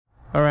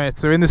Alright,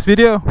 so in this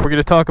video, we're going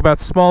to talk about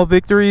small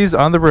victories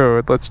on the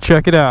road. Let's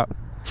check it out.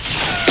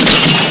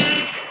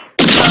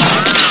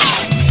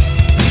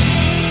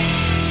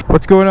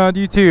 What's going on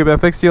YouTube?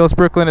 FXDLS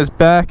Brooklyn is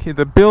back in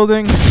the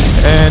building,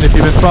 and if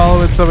you've been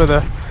following some of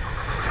the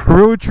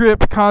road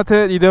trip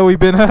content, you know we've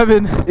been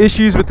having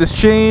issues with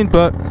this chain,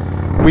 but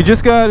we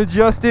just got it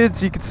adjusted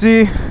so you can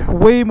see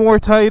way more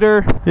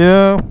tighter, you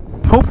know,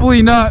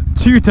 hopefully not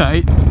too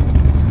tight.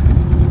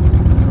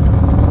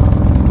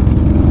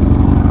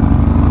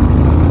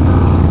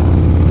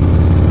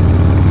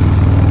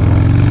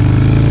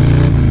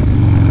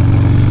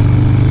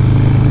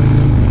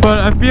 But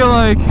I feel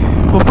like,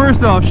 well,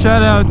 first off,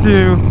 shout out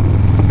to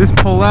this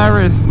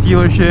Polaris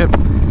dealership,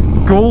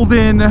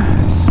 Golden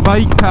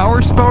Spike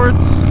Power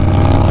Sports,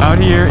 out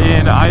here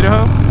in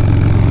Idaho,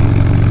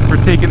 for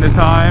taking the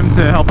time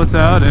to help us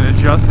out and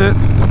adjust it.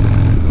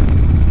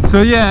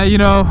 So yeah, you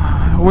know,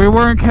 we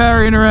weren't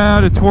carrying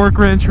around a torque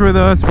wrench with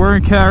us, we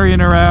weren't carrying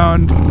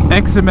around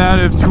X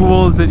amount of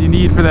tools that you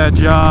need for that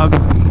job.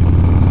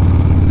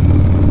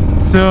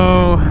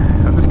 So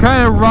I was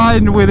kind of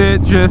riding with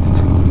it,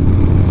 just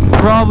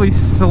probably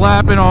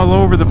slapping all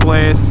over the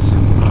place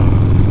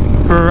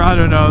for, I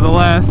don't know, the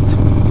last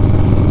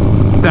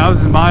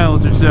 1,000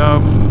 miles or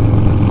so.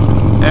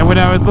 And when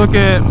I would look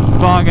at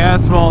Bong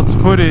Asphalt's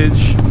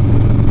footage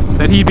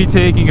that he'd be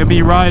taking of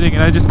me riding,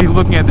 and I'd just be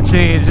looking at the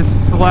chain,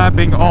 just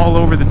slapping all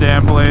over the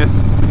damn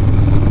place.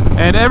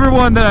 And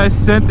everyone that I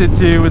sent it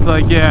to was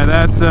like, yeah,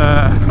 that's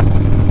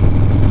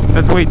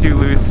way too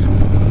loose.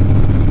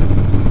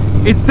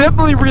 It's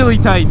definitely really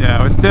tight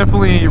now. It's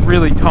definitely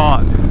really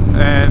taut.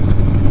 And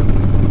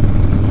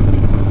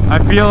I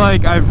feel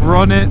like I've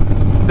run it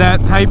that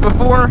tight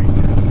before.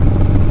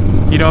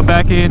 You know,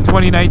 back in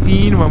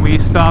 2019 when we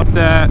stopped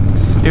at,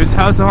 it was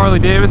House of Harley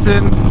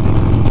Davidson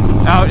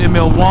out in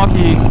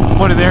Milwaukee.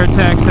 One of their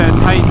techs had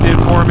tightened it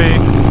for me,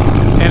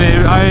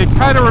 and I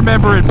kind of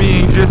remember it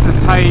being just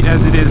as tight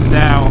as it is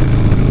now.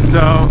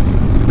 So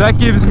that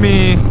gives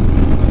me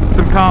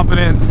some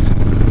confidence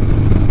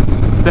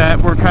that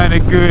we're kind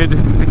of good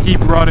to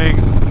keep running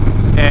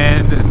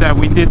and that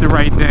we did the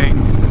right thing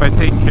by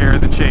taking care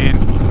of the chain.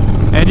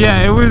 And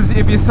yeah, it was,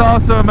 if you saw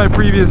some of my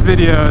previous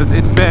videos,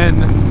 it's been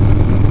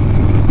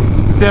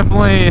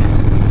definitely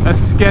a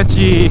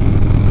sketchy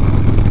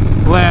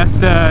last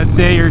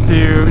day or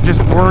two,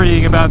 just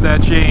worrying about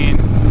that chain.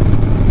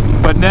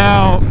 But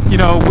now, you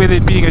know, with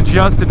it being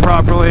adjusted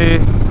properly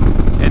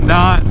and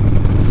not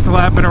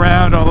slapping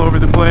around all over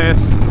the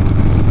place,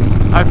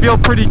 I feel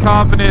pretty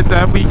confident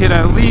that we can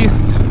at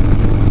least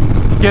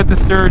get the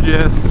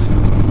Sturgis,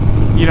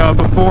 you know,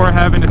 before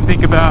having to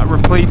think about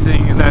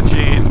replacing that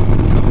chain.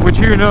 Which,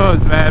 who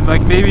knows, man,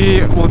 like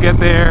maybe we'll get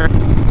there,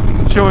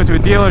 show it to a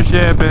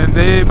dealership, and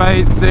they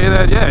might say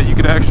that, yeah, you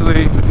could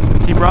actually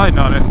keep riding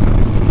on it.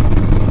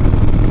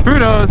 Who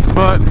knows,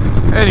 but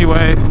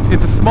anyway,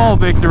 it's a small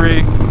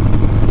victory,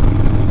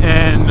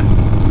 and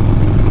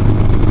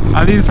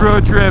on these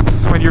road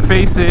trips, when you're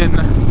facing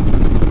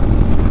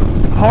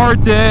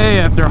hard day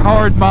after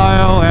hard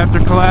mile after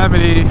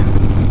calamity,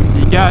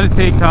 you gotta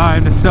take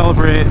time to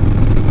celebrate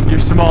your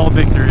small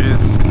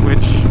victories,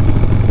 which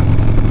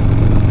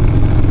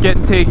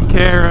getting taken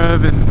care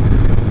of and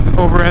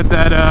over at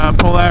that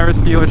Polaris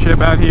dealership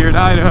out here in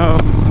Idaho,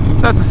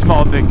 that's a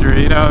small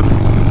victory, you know.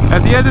 At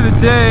the end of the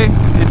day,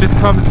 it just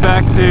comes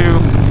back to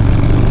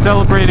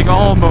celebrating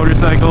all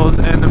motorcycles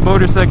and the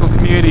motorcycle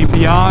community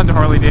beyond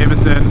Harley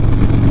Davidson.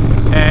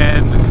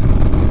 And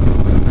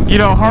you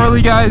know,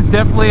 Harley guys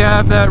definitely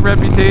have that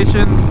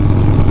reputation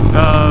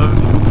of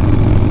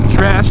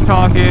trash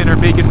talking or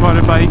making fun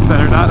of bikes that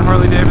are not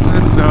Harley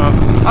Davidson, so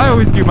I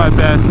always do my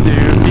best to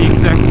be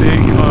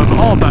accepting of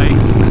all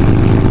bikes,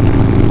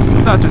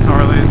 not just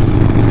Harleys.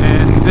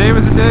 And today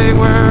was a day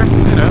where,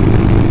 you know,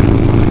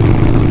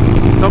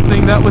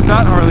 something that was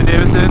not Harley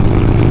Davidson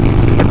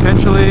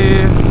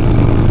potentially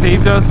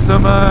saved us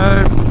some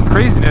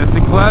craziness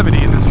and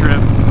calamity in this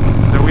trip,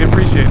 so we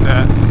appreciate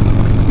that.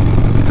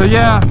 So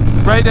yeah,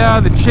 right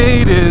now the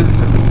chain is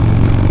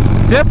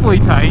definitely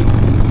tight.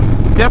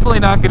 It's definitely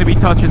not going to be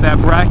touching that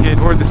bracket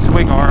or the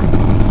swing arm,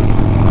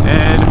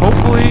 and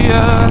hopefully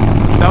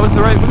that was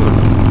the right move.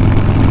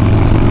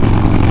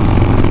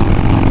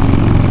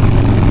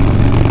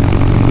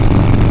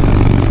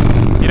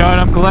 You know, and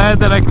I'm glad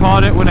that I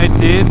caught it when I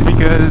did,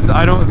 because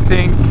I don't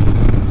think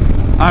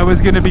I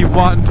was going to be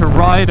wanting to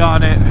ride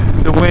on it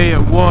the way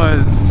it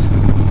was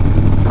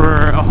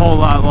for a whole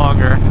lot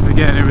longer.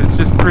 Again, it was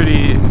just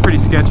pretty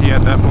sketchy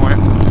at that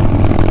point.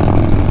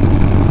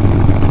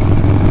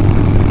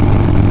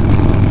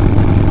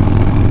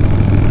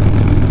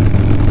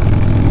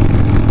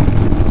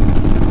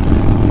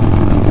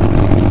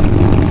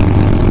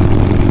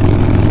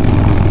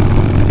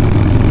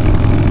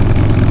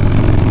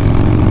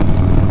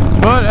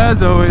 But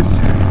as always,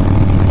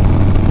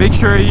 make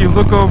sure you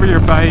look over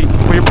your bike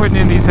when you're putting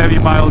in these heavy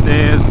mile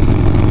days.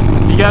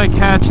 You gotta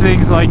catch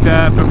things like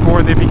that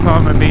before they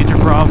become a major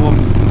problem.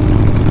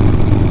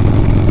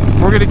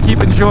 We're gonna keep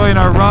enjoying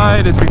our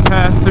ride as we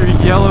pass through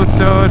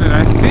Yellowstone, and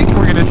I think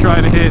we're gonna try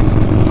to hit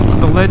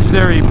the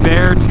legendary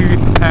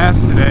Beartooth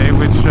Pass today,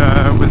 which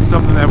was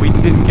something that we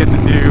didn't get to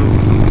do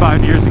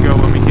 5 years ago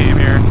when we came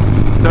here.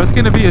 So it's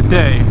going to be a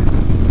day.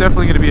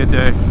 Definitely going to be a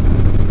day.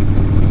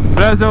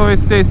 But as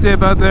always, stay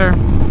safe out there.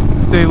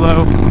 Stay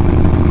low.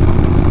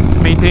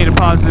 Maintain a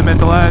positive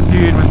mental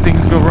attitude when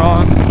things go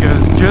wrong,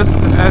 because just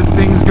as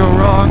things go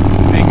wrong,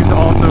 things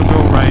also go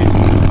right.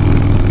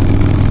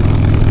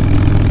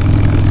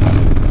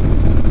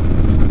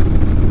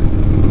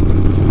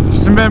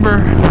 Just remember,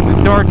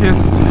 the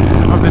darkest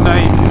of the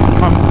night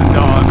comes the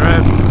dawn,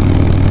 right?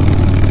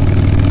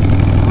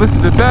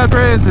 Listen to Bad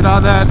Brains and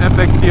all that.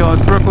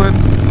 FXDLS Brooklyn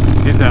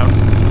is out.